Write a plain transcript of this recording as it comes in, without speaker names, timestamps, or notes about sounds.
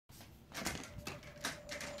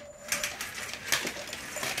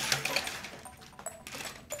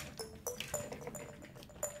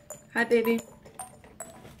Hi, baby.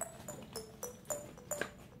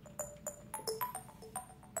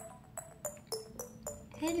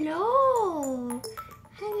 Hello.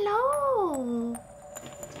 Hello.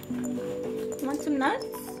 Want some nuts?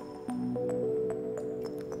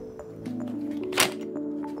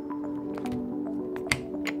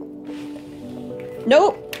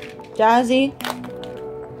 Nope. Jazzy.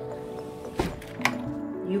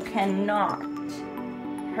 You cannot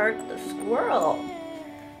hurt the squirrel.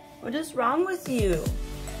 What is wrong with you?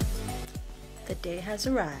 The day has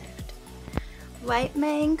arrived. White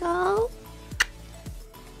mango.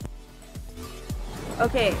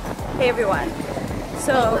 Okay, hey everyone.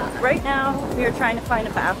 So right now we are trying to find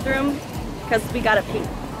a bathroom because we gotta pee.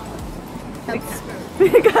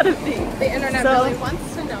 We gotta pee. The internet really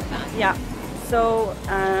wants to know that. Yeah. So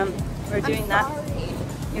we're doing that.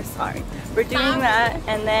 You're sorry. We're doing that,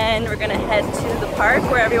 and then we're gonna head to the park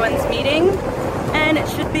where everyone's meeting, and it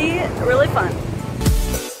should be really fun.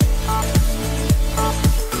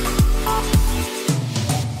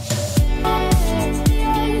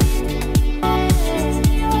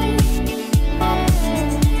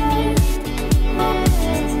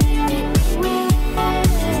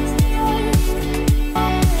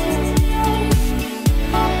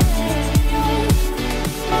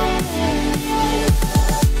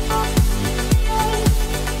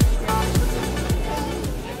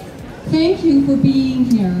 Thank you for being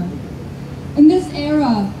here. In this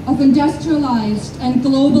era of industrialized and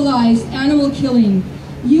globalized animal killing,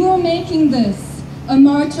 you are making this a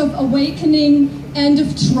march of awakening and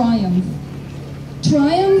of triumph.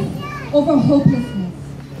 Triumph over hopelessness,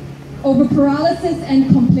 over paralysis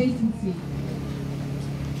and complacency.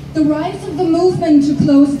 The rise of the movement to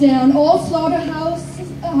close down all slaughterhouses,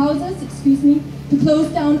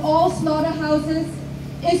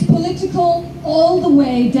 is political all the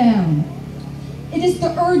way down. It is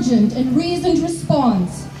the urgent and reasoned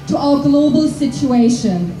response to our global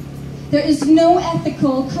situation. There is no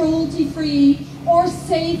ethical, cruelty-free, or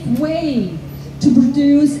safe way to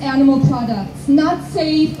produce animal products, not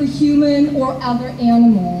safe for human or other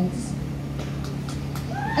animals.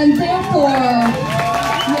 And therefore,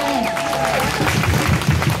 yes,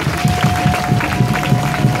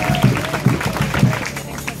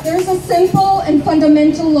 there is a simple and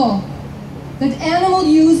fundamental law that animal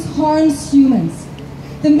use harms humans.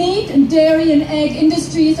 The meat and dairy and egg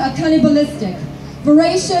industries are cannibalistic,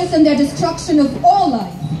 voracious in their destruction of all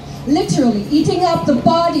life, literally eating up the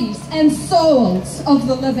bodies and souls of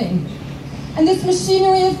the living. And this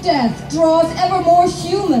machinery of death draws ever more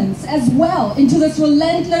humans as well into this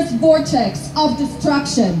relentless vortex of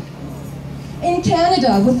destruction. In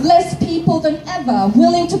Canada, with less people than ever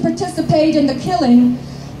willing to participate in the killing,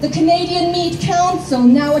 the Canadian Meat Council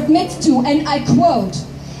now admits to, and I quote,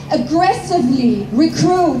 aggressively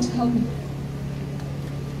recruit.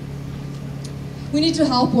 We need to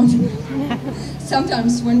help one another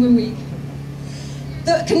sometimes when we're weak.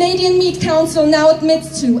 The Canadian Meat Council now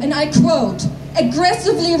admits to, and I quote,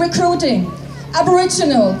 aggressively recruiting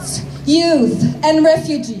Aboriginals, youth, and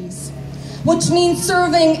refugees, which means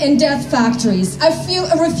serving in death factories. I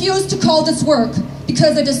refuse to call this work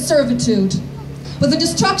because it is servitude. With the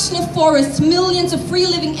destruction of forests, millions of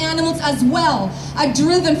free-living animals as well are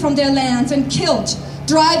driven from their lands and killed,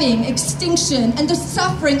 driving extinction and the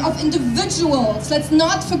suffering of individuals. Let's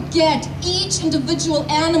not forget, each individual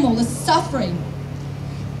animal is suffering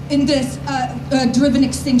in this driven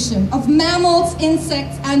extinction of mammals,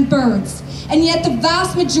 insects, and birds. And yet the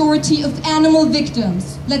vast majority of animal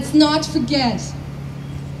victims, let's not forget,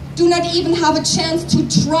 do not even have a chance to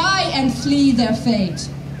try and flee their fate.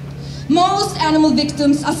 Most animal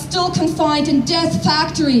victims are still confined in death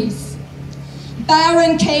factories,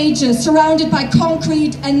 barren cages surrounded by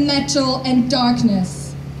concrete and metal and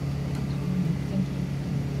darkness.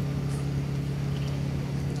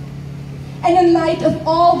 And in light of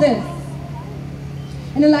all this,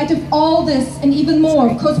 and even more,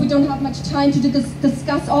 of course we don't have much time to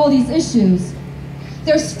discuss all these issues,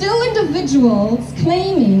 there's still individuals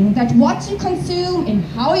claiming that what you consume and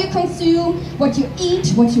how you consume, what you eat,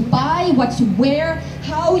 what you buy, what you wear,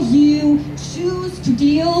 how you choose to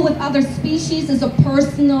deal with other species is a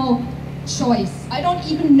personal choice. I don't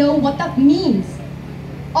even know what that means.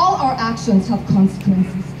 All our actions have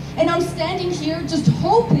consequences. And I'm standing here just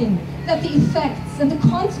hoping that the effects and the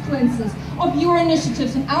consequences of your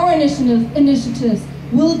initiatives and our initiatives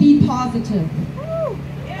will be positive.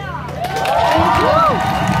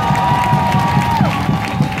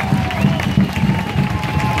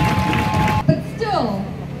 But still,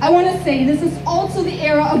 I want to say this is also the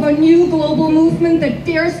era of a new global movement that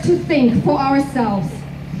dares to think for ourselves.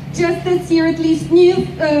 Just this year, at least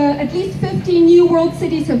 15 new world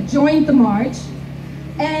cities have joined the march.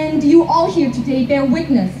 And you all here today bear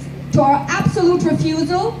witness to our absolute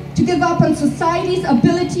refusal to give up on society's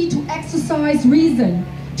ability to exercise reason,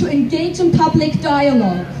 to engage in public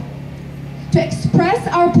dialogue, to express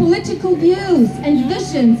our political views and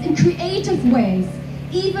visions in creative ways,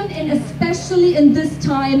 even and especially in this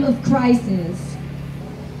time of crisis.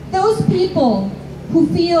 Those people who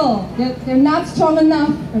feel that they're not strong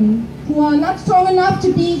enough and who are not strong enough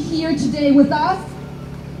to be here today with us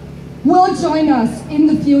will join us in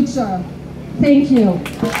the future. Thank you.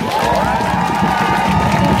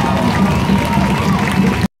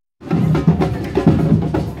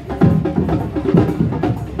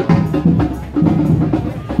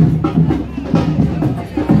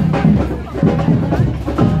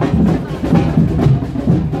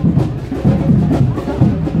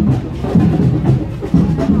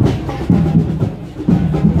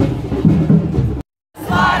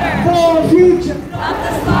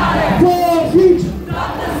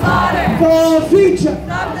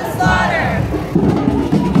 Stop the slaughter!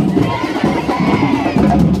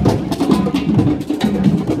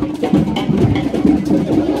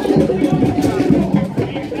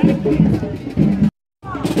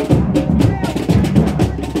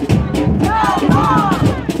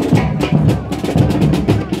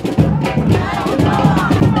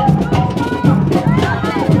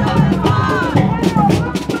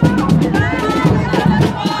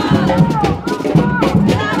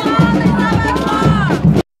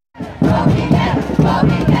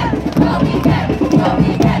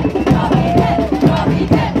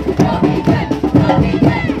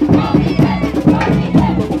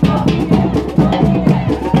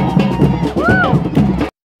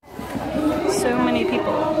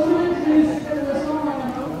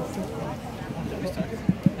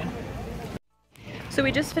 So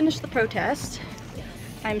we just finished the protest.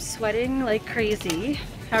 I'm sweating like crazy.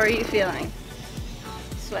 How are you feeling?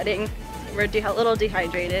 Sweating. We're a little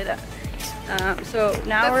dehydrated. So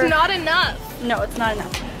now That's not enough. No, it's not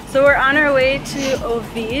enough. So we're on our way to Au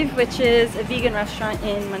Vive, which is a vegan restaurant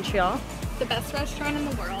in Montreal. The best restaurant in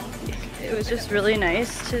the world. It was just really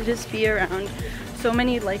nice to just be around so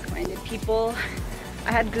many like-minded people.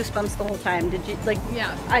 I had goosebumps the whole time. Did you? Like,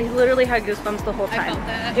 yeah. I literally had goosebumps the whole time. I felt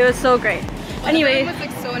that. It was so great. Well, anyway, everyone was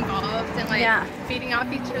like so involved and like feeding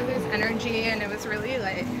off each other's energy, and it was really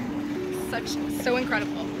like so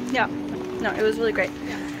incredible. Yeah. No, it was really great.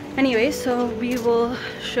 Yeah. Anyway, so we will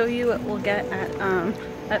show you what we'll get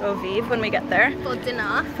at Au Vive when we get there. For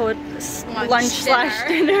dinner. For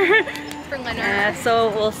lunch/dinner. For dinner. So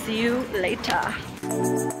we'll see you later.